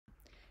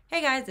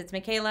Hey guys, it's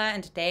Michaela,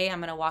 and today I'm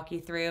going to walk you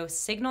through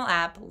Signal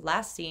app,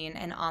 last seen,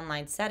 and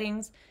online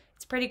settings.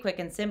 It's pretty quick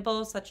and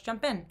simple, so let's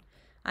jump in.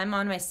 I'm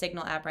on my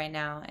Signal app right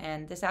now,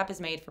 and this app is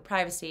made for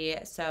privacy,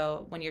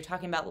 so when you're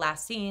talking about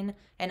last seen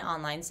and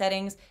online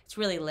settings, it's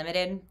really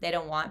limited. They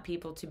don't want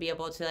people to be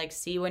able to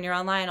see when you're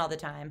online all the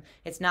time.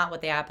 It's not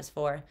what the app is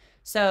for.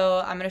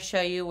 So I'm going to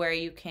show you where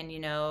you can,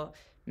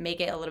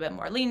 make it a little bit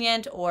more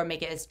lenient or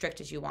make it as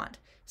strict as you want.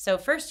 So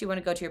first you want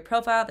to go to your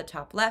profile at the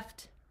top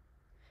left.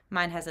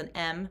 Mine has an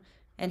M,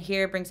 and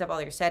here it brings up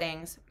all your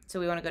settings. So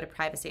we want to go to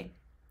privacy.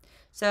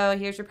 So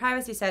here's your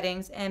privacy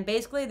settings, and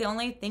basically the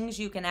only things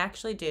you can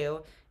actually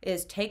do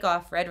is take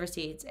off read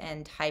receipts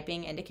and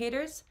typing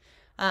indicators,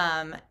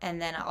 and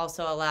then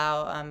also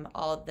allow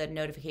all the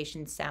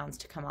notification sounds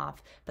to come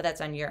off, but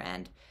that's on your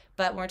end.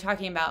 But when we're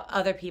talking about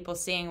other people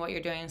seeing what you're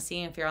doing,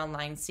 seeing if you're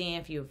online, seeing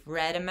if you've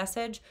read a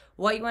message,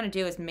 what you want to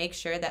do is make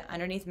sure that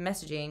underneath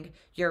messaging,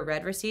 your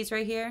read receipts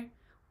right here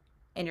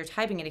and your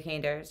typing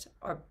indicators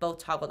are both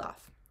toggled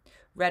off.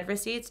 Read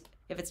receipts,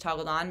 if it's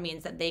toggled on,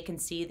 means that they can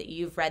see that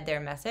you've read their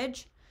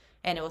message,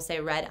 and it will say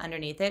read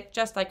underneath it,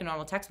 just like a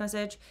normal text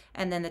message.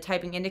 And then the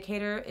typing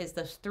indicator is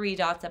those three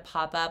dots that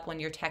pop up when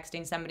you're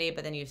texting somebody,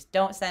 but then you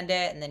don't send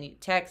it, and then you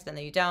text, and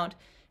then you don't.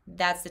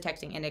 That's the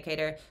texting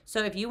indicator.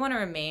 So if you want to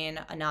remain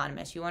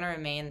anonymous, you want to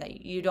remain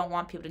that you don't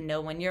want people to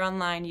know when you're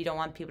online, you don't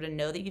want people to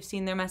know that you've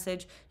seen their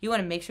message, you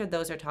want to make sure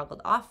those are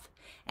toggled off,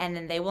 and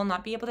then they will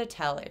not be able to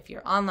tell if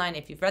you're online,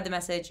 if you've read the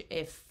message,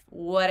 if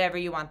whatever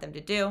you want them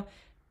to do.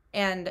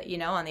 And,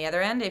 on the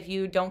other end, if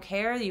you don't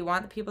care, you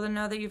want the people to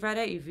know that you've read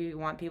it, if you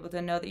want people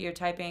to know that you're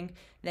typing,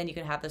 then you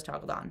can have those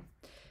toggled on.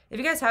 If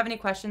you guys have any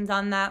questions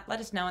on that,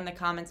 let us know in the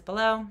comments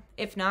below.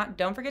 If not,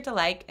 don't forget to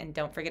like and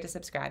don't forget to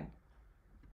subscribe.